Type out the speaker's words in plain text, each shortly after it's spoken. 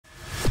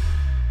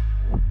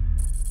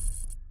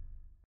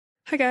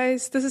Hi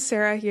guys, this is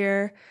Sarah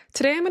here.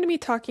 Today I'm going to be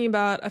talking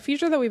about a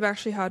feature that we've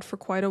actually had for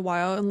quite a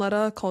while in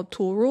Letta called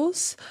tool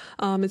rules.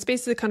 It's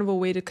basically kind of a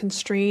way to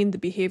constrain the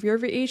behavior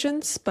of your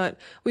agents, but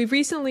we've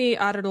recently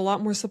added a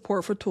lot more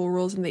support for tool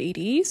rules in the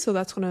ADE, so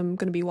that's what I'm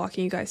going to be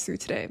walking you guys through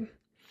today.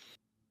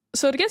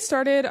 So to get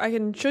started, I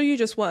can show you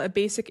just what a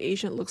basic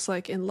agent looks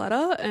like in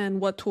Letta and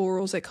what tool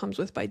rules it comes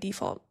with by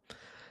default.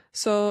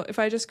 So if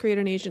I just create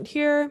an agent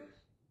here,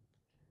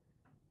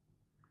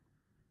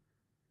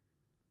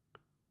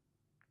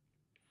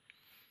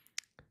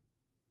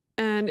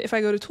 and if I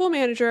go to Tool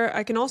Manager,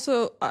 I can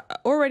also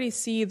already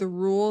see the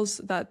rules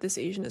that this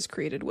agent is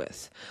created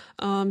with.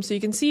 So you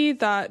can see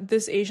that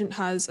this agent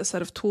has a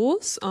set of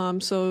tools.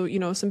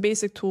 So, some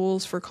basic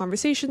tools for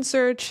conversation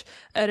search,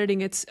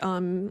 editing its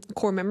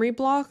core memory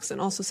blocks, and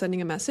also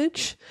sending a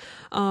message.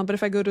 But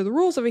if I go to the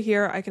rules over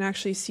here, I can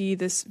actually see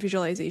this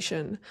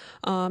visualization.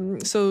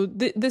 So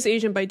this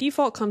agent by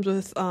default comes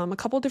with a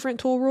couple different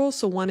tool rules.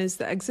 So one is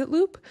the exit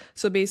loop.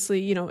 So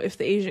basically, if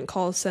the agent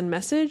calls send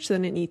message,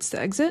 then it needs to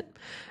exit.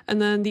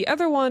 And then the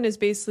other one is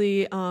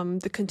basically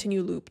the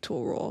continue loop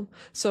tool rule.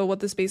 So what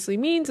this basically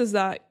means is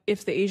that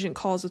if the agent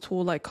calls a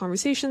tool like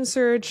conversation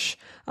search,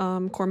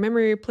 core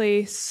memory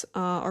replace,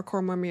 or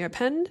core memory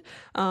append,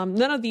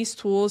 none of these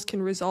tools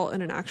can result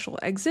in an actual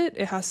exit.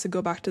 It has to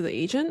go back to the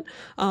agent.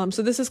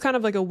 So this is kind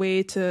of like a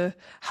way to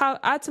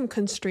add some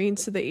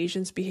constraints to the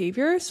agent's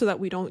behavior so that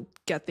we don't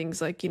get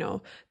things like,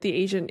 the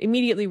agent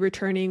immediately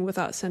returning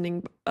without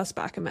sending us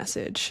back a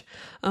message.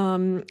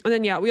 And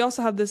then, we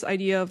also have this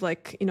idea of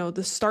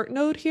the start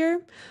node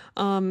here.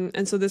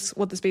 And so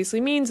what this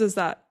basically means is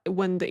that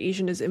when the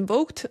agent is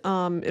invoked,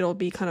 it'll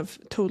be kind of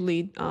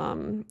totally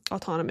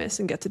autonomous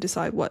and get to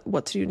decide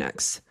what to do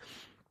next.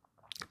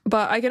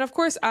 But I can, of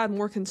course, add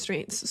more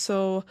constraints.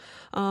 So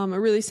a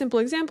really simple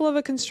example of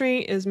a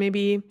constraint is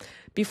maybe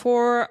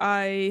before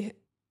I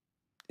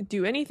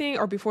do anything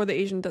or before the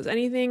agent does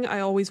anything,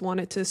 I always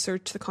want it to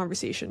search the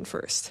conversation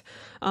first.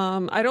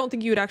 I don't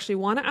think you would actually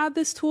want to add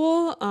this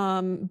tool,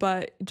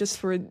 but just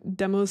for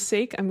demo's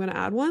sake, I'm going to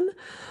add one.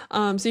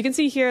 So you can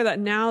see here that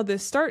now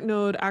this start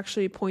node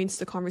actually points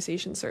to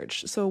conversation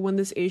search. So when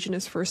this agent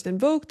is first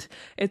invoked,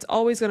 it's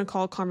always going to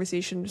call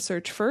conversation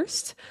search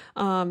first.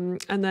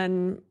 And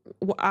then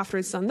after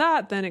it's done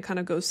that, then it kind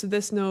of goes to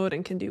this node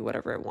and can do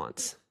whatever it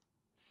wants.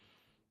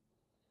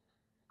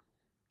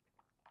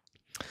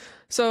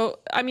 So,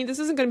 this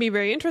isn't going to be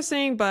very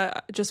interesting,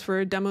 but just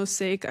for demo's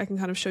sake, I can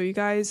kind of show you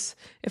guys.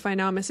 If I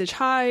now message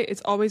hi,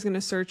 it's always going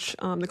to search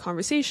the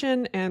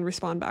conversation and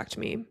respond back to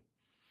me.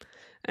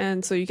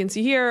 And so you can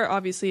see here,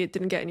 obviously it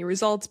didn't get any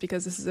results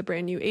because this is a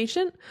brand new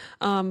agent.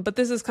 But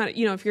this is kind of,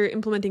 if you're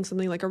implementing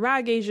something like a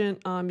RAG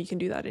agent, you can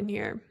do that in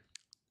here.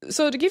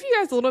 So to give you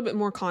guys a little bit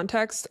more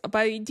context,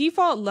 by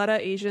default, Letta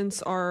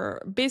agents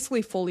are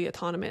basically fully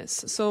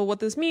autonomous. So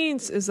what this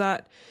means is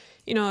that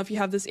if you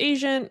have this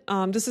agent,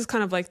 this is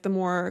kind of like the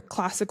more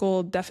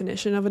classical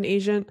definition of an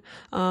agent,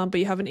 but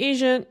you have an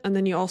agent and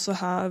then you also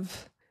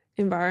have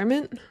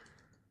environment.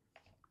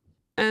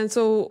 And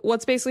so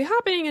what's basically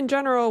happening in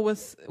general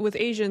with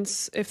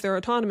agents, if they're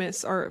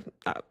autonomous, or,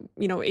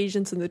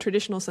 agents in the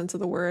traditional sense of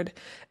the word,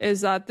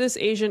 is that this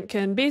agent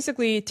can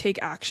basically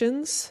take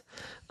actions.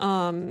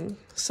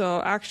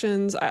 So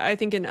actions, I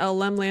think in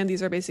LLM land,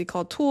 these are basically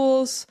called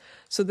tools.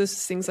 So this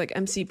is things like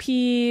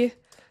MCP,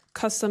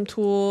 custom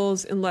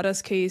tools, in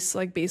Letta's case,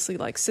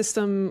 basically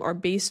system or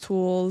base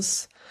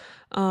tools.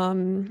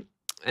 And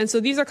so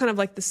these are kind of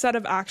like the set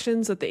of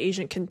actions that the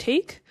agent can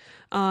take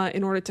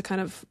in order to kind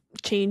of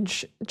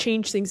change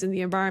things in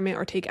the environment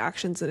or take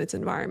actions in its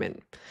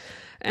environment.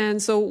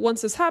 And so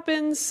once this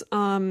happens,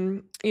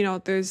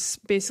 there's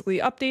basically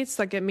updates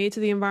that get made to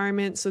the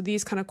environment. So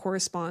these kind of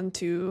correspond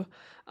to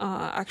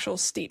actual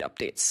state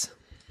updates.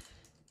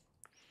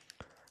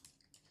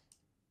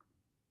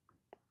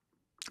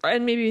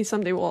 And maybe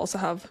someday we'll also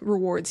have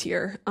rewards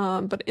here.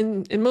 But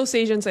in most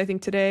agents, I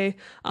think today,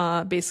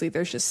 basically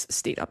there's just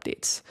state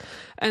updates.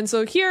 And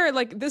so here,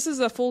 this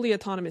is a fully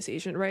autonomous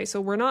agent, right? So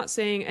we're not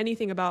saying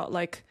anything about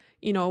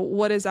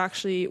what is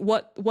actually,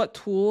 what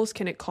tools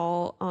can it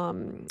call,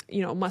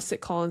 must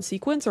it call in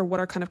sequence, or what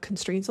are kind of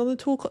constraints on the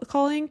tool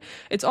calling.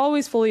 It's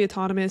always fully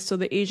autonomous. So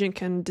the agent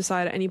can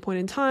decide at any point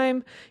in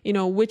time,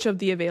 which of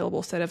the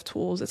available set of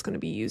tools it's going to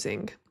be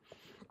using.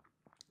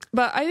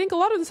 But I think a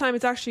lot of the time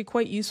it's actually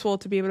quite useful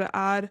to be able to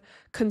add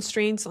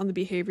constraints on the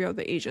behavior of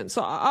the agent.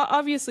 So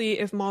obviously,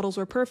 if models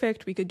were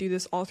perfect, we could do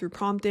this all through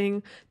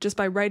prompting, just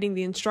by writing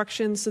the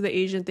instructions to the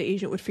agent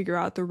would figure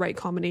out the right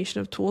combination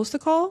of tools to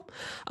call.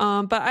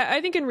 But I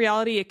think in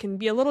reality, it can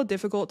be a little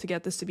difficult to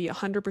get this to be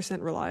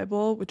 100%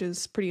 reliable, which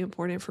is pretty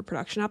important for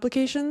production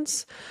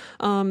applications.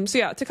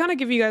 To kind of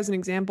give you guys an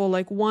example,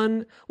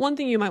 one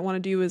thing you might want to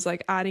do is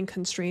adding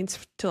constraints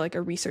to a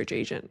research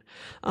agent.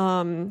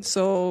 A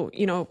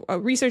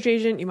research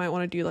agent, you might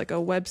want to do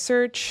a web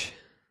search.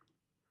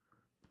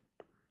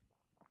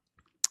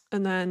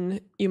 And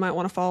then you might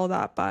want to follow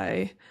that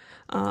by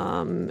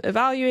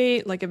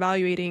evaluating,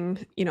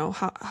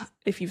 how,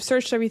 if you've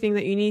searched everything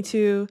that you need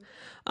to.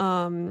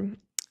 And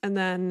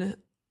then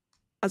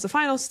as a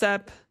final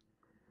step,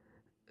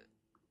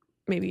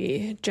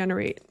 maybe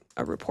generate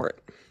a report.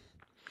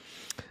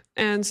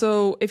 And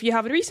so if you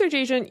have a research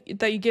agent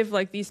that you give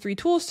like these 3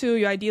 tools to,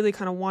 you ideally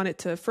kind of want it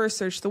to first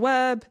search the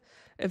web,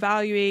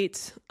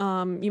 evaluate.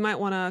 You might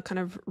want to kind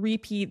of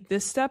repeat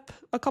this step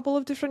a couple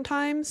of different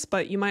times,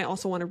 but you might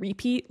also want to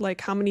repeat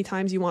like how many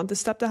times you want this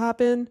step to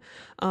happen.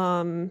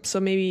 So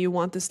maybe you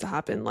want this to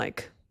happen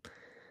like,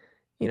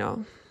 you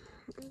know,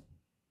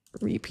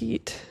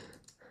 repeat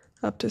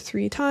up to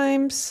 3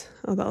 times.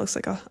 Oh, that looks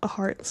like a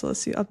heart. So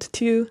let's do up to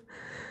 2.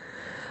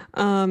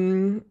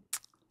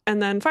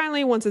 And then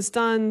finally, once it's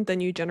done, then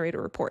you generate a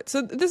report.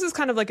 So this is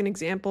kind of like an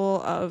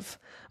example of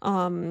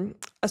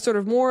a sort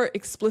of more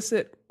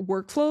explicit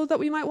workflow that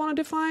we might want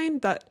to define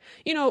that,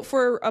 you know,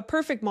 for a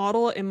perfect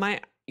model, it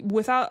might,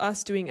 without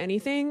us doing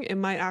anything, it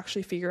might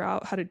actually figure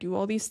out how to do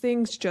all these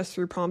things just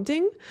through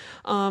prompting.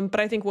 But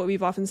I think what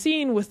we've often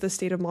seen with the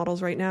state of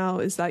models right now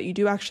is that you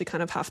do actually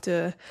kind of have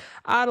to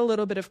add a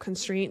little bit of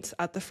constraints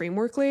at the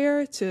framework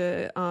layer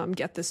to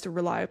get this to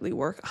reliably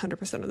work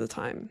 100% of the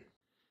time.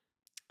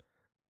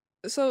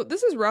 So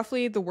this is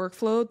roughly the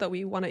workflow that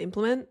we want to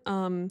implement.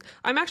 I'm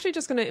actually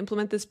just going to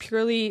implement this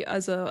purely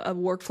as a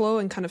workflow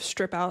and kind of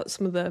strip out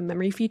some of the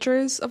memory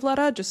features of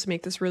Letta just to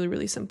make this really,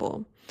 really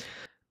simple.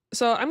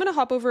 So I'm going to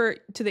hop over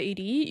to the AD.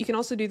 You can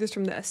also do this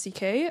from the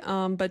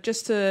SDK, but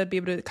just to be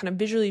able to kind of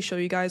visually show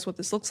you guys what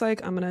this looks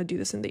like, I'm going to do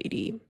this in the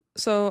AD.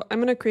 So I'm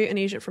going to create an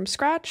agent from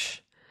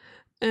scratch.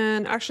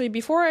 And actually,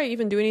 before I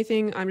even do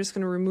anything, I'm just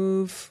going to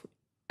remove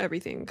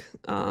everything,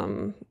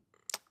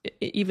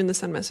 even the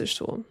send message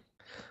tool.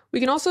 We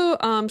can also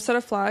set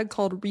a flag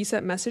called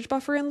reset message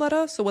buffer in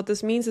Letta. So what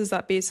this means is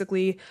that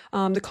basically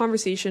the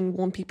conversation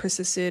won't be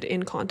persisted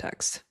in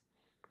context.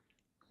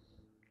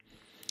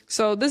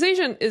 So this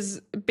agent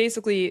is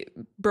basically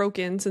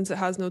broken since it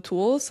has no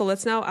tools. So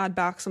let's now add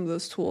back some of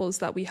those tools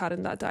that we had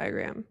in that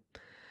diagram.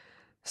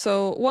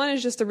 So one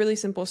is just a really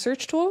simple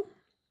search tool.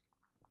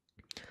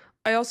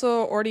 I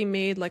also already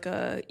made like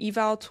a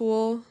eval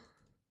tool.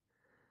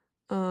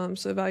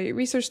 So evaluate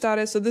research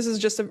status. So this is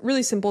just a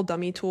really simple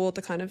dummy tool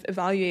to kind of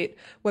evaluate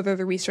whether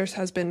the research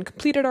has been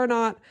completed or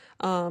not.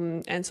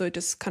 And so it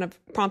just kind of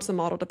prompts the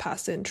model to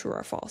pass in true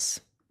or false.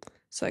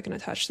 So I can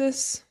attach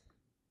this.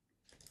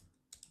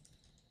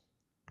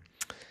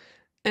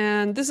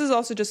 And this is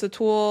also just a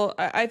tool.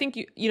 I think,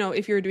 you know,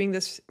 if you're doing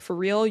this for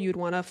real, you'd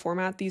want to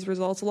format these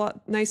results a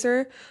lot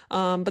nicer.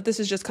 But this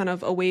is just kind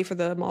of a way for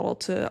the model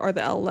to, or the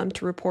LLM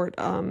to report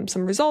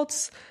some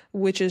results,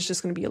 which is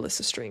just going to be a list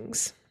of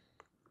strings.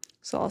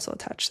 So I'll also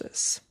attach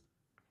this.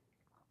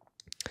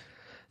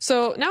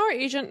 So now our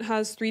agent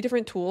has 3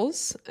 different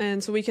tools,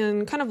 and so we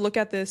can kind of look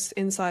at this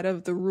inside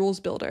of the rules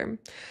builder.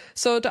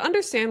 So to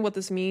understand what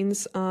this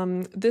means,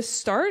 this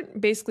start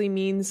basically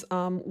means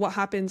what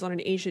happens on an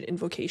agent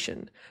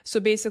invocation. So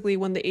basically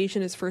when the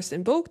agent is first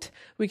invoked,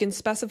 we can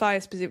specify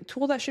a specific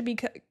tool that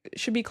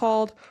should be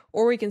called,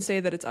 or we can say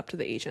that it's up to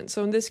the agent.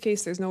 So in this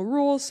case, there's no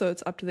rules, so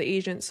it's up to the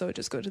agent, so it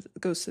just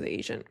goes to the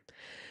agent.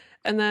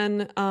 And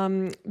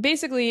then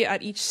basically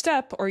at each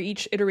step or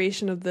each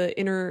iteration of the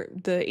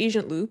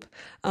agent loop,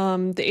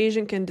 the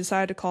agent can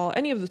decide to call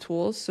any of the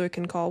tools. So it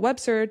can call web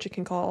search, it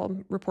can call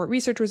report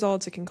research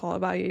results, it can call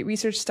evaluate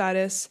research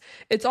status.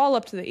 It's all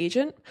up to the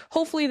agent.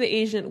 Hopefully the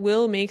agent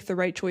will make the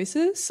right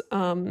choices,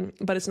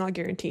 but it's not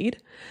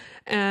guaranteed.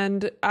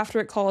 And after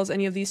it calls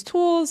any of these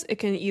tools, it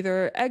can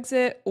either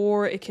exit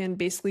or it can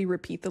basically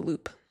repeat the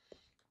loop.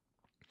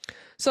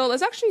 So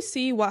let's actually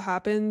see what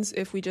happens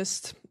if we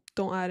just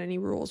don't add any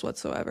rules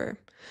whatsoever.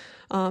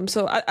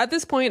 So at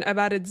this point, I've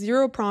added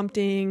 0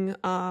 prompting,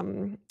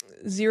 absolutely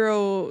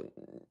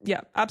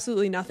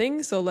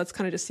nothing. So let's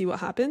kind of just see what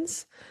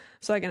happens.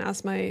 So I can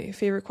ask my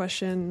favorite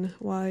question,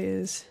 why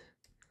is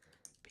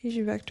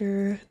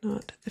pgvector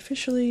not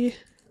officially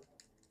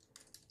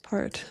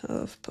part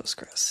of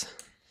Postgres?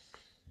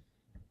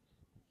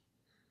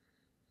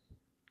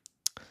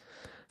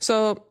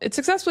 So it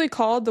successfully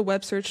called the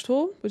web search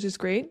tool, which is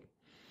great.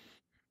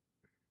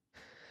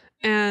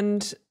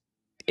 And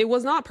it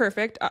was not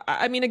perfect.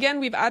 I mean, again,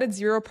 we've added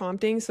 0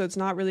 prompting, so it's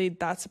not really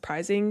that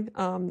surprising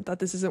that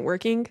this isn't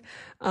working.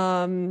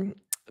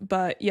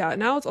 But yeah,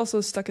 now it's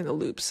also stuck in a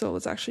loop. So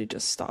let's actually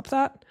just stop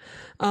that.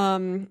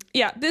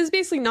 Yeah, this is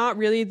basically not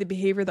really the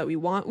behavior that we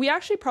want. We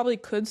actually probably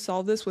could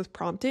solve this with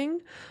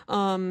prompting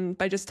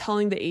by just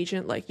telling the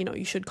agent, like, you know,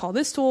 you should call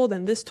this tool,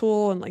 then this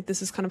tool, and like,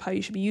 this is kind of how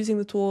you should be using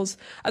the tools.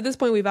 At this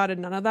point, we've added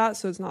none of that.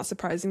 So it's not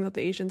surprising that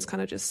the agent's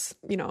kind of just,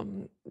 you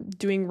know,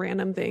 doing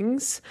random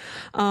things.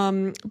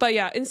 But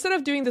yeah, instead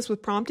of doing this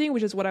with prompting,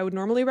 which is what I would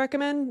normally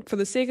recommend, for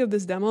the sake of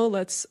this demo,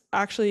 let's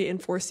actually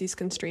enforce these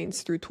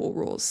constraints through tool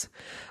rules.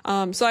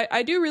 So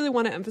I do really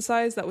want to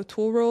emphasize that with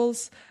tool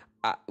rules,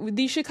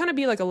 these should kind of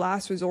be like a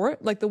last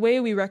resort. Like the way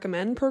we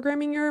recommend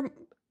programming your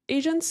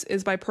agents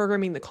is by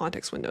programming the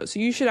context window. So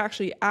you should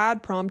actually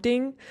add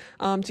prompting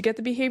to get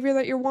the behavior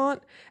that you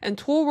want. And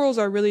tool rules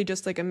are really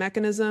just like a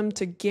mechanism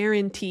to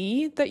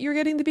guarantee that you're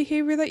getting the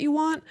behavior that you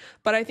want.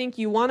 But I think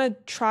you want to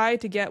try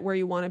to get where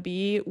you want to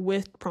be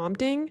with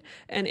prompting.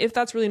 And if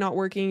that's really not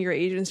working, your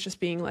agent's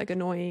just being like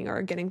annoying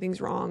or getting things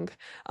wrong,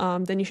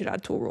 then you should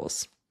add tool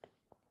rules.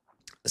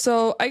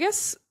 So I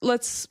guess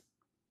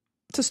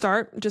to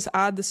start, just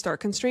add the start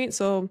constraint.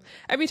 So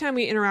every time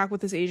we interact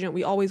with this agent,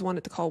 we always want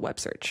it to call web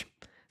search.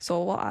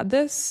 So we'll add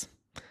this.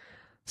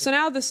 So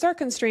now the start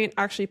constraint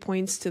actually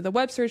points to the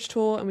web search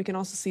tool, and we can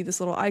also see this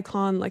little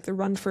icon, like the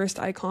run first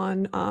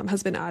icon,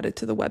 has been added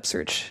to the web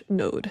search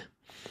node.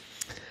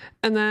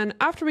 And then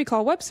after we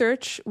call web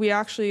search, we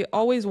actually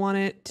always want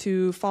it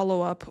to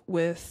follow up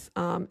with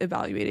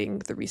evaluating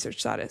the research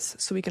status.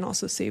 So we can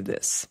also save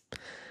this.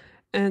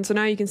 And so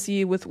now you can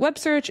see with web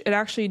search, it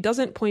actually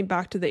doesn't point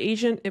back to the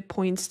agent, it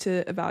points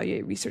to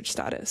evaluate research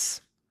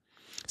status.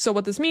 So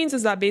what this means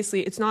is that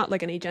basically it's not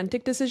like an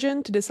agentic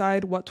decision to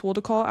decide what tool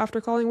to call after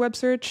calling web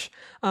search.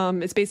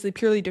 It's basically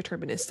purely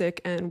deterministic,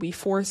 and we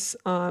force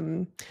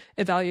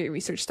evaluate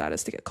research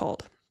status to get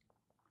called.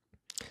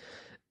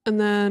 And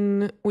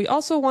then we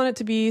also want it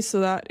to be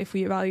so that if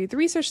we evaluate the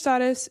research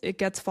status, it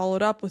gets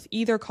followed up with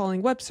either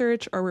calling web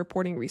search or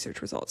reporting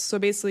research results. So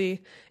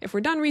basically, if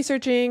we're done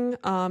researching,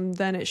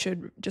 then it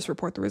should just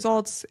report the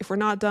results. If we're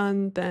not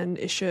done, then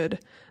it should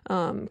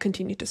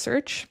continue to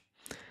search.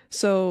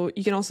 So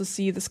you can also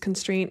see this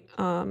constraint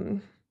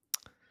in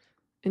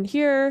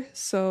here.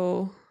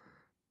 So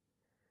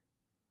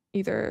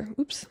either,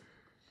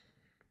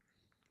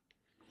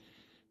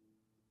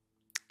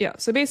 yeah,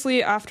 so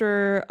basically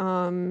after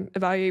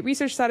evaluate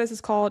research status is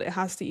called, it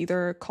has to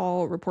either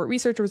call report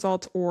research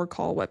results or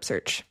call web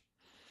search.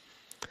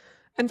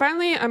 And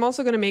finally, I'm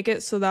also going to make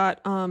it so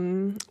that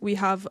we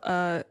have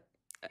a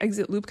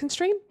exit loop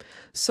constraint.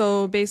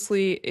 So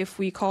basically, if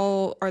we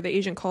call, or the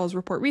agent calls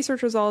report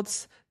research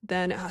results,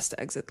 then it has to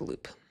exit the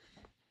loop.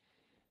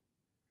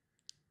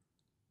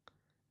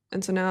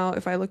 And so now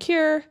if I look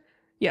here,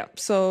 yeah,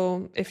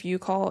 so if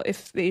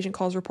the agent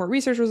calls report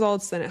research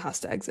results, then it has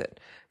to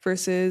exit.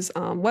 Versus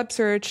web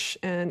search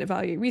and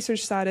evaluate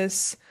research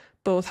status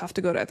both have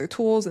to go to other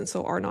tools and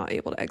so are not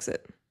able to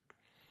exit.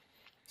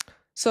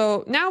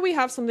 So now we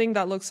have something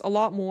that looks a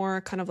lot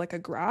more kind of like a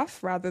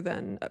graph rather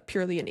than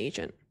purely an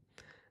agent.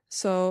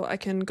 So I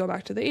can go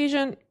back to the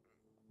agent,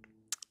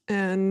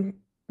 and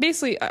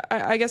basically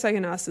I guess I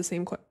can ask the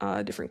same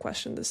different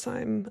question this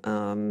time.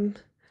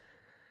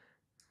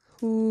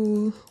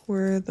 Who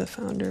were the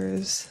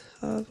founders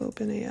of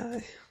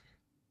OpenAI?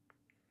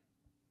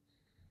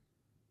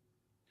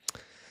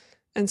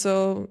 And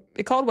so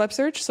it called web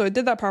search, so it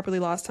did that properly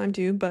last time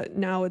too, but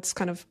now it's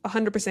kind of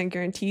 100%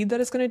 guaranteed that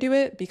it's going to do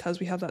it because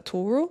we have that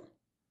tool rule.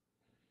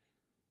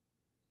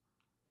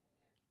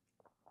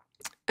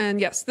 And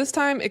yes, this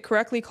time it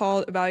correctly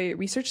called evaluate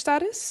research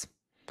status.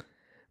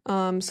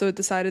 So it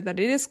decided that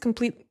it is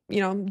complete,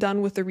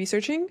 done with the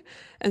researching.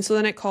 And so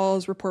then it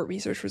calls report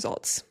research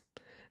results.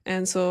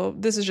 And so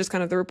this is just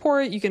kind of the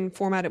report. You can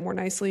format it more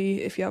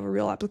nicely if you have a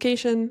real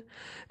application.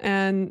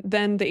 And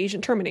then the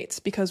agent terminates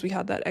because we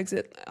had that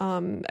exit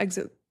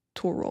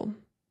tool rule.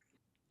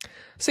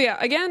 So yeah,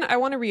 again, I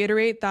want to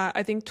reiterate that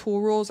I think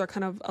tool rules are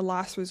kind of a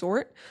last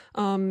resort.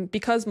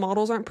 Because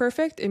models aren't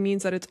perfect, it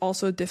means that it's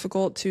also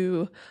difficult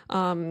to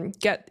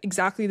get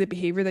exactly the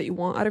behavior that you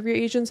want out of your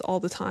agents all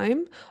the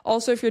time.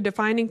 Also, if you're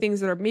defining things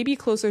that are maybe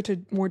closer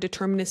to more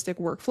deterministic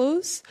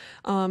workflows,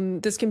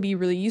 this can be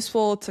really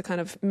useful to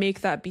kind of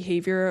make that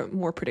behavior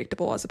more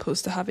predictable as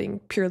opposed to having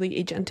purely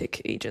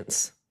agentic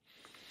agents.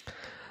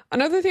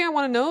 Another thing I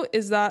want to note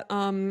is that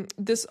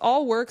this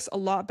all works a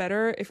lot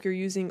better if you're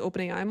using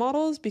OpenAI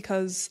models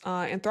because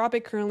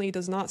Anthropic currently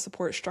does not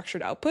support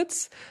structured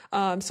outputs.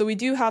 So we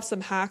do have some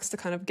hacks to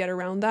kind of get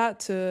around that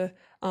to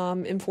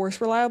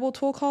enforce reliable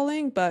tool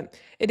calling, but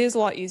it is a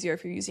lot easier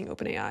if you're using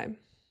OpenAI.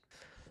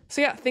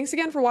 So yeah, thanks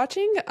again for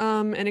watching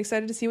and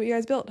excited to see what you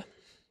guys build.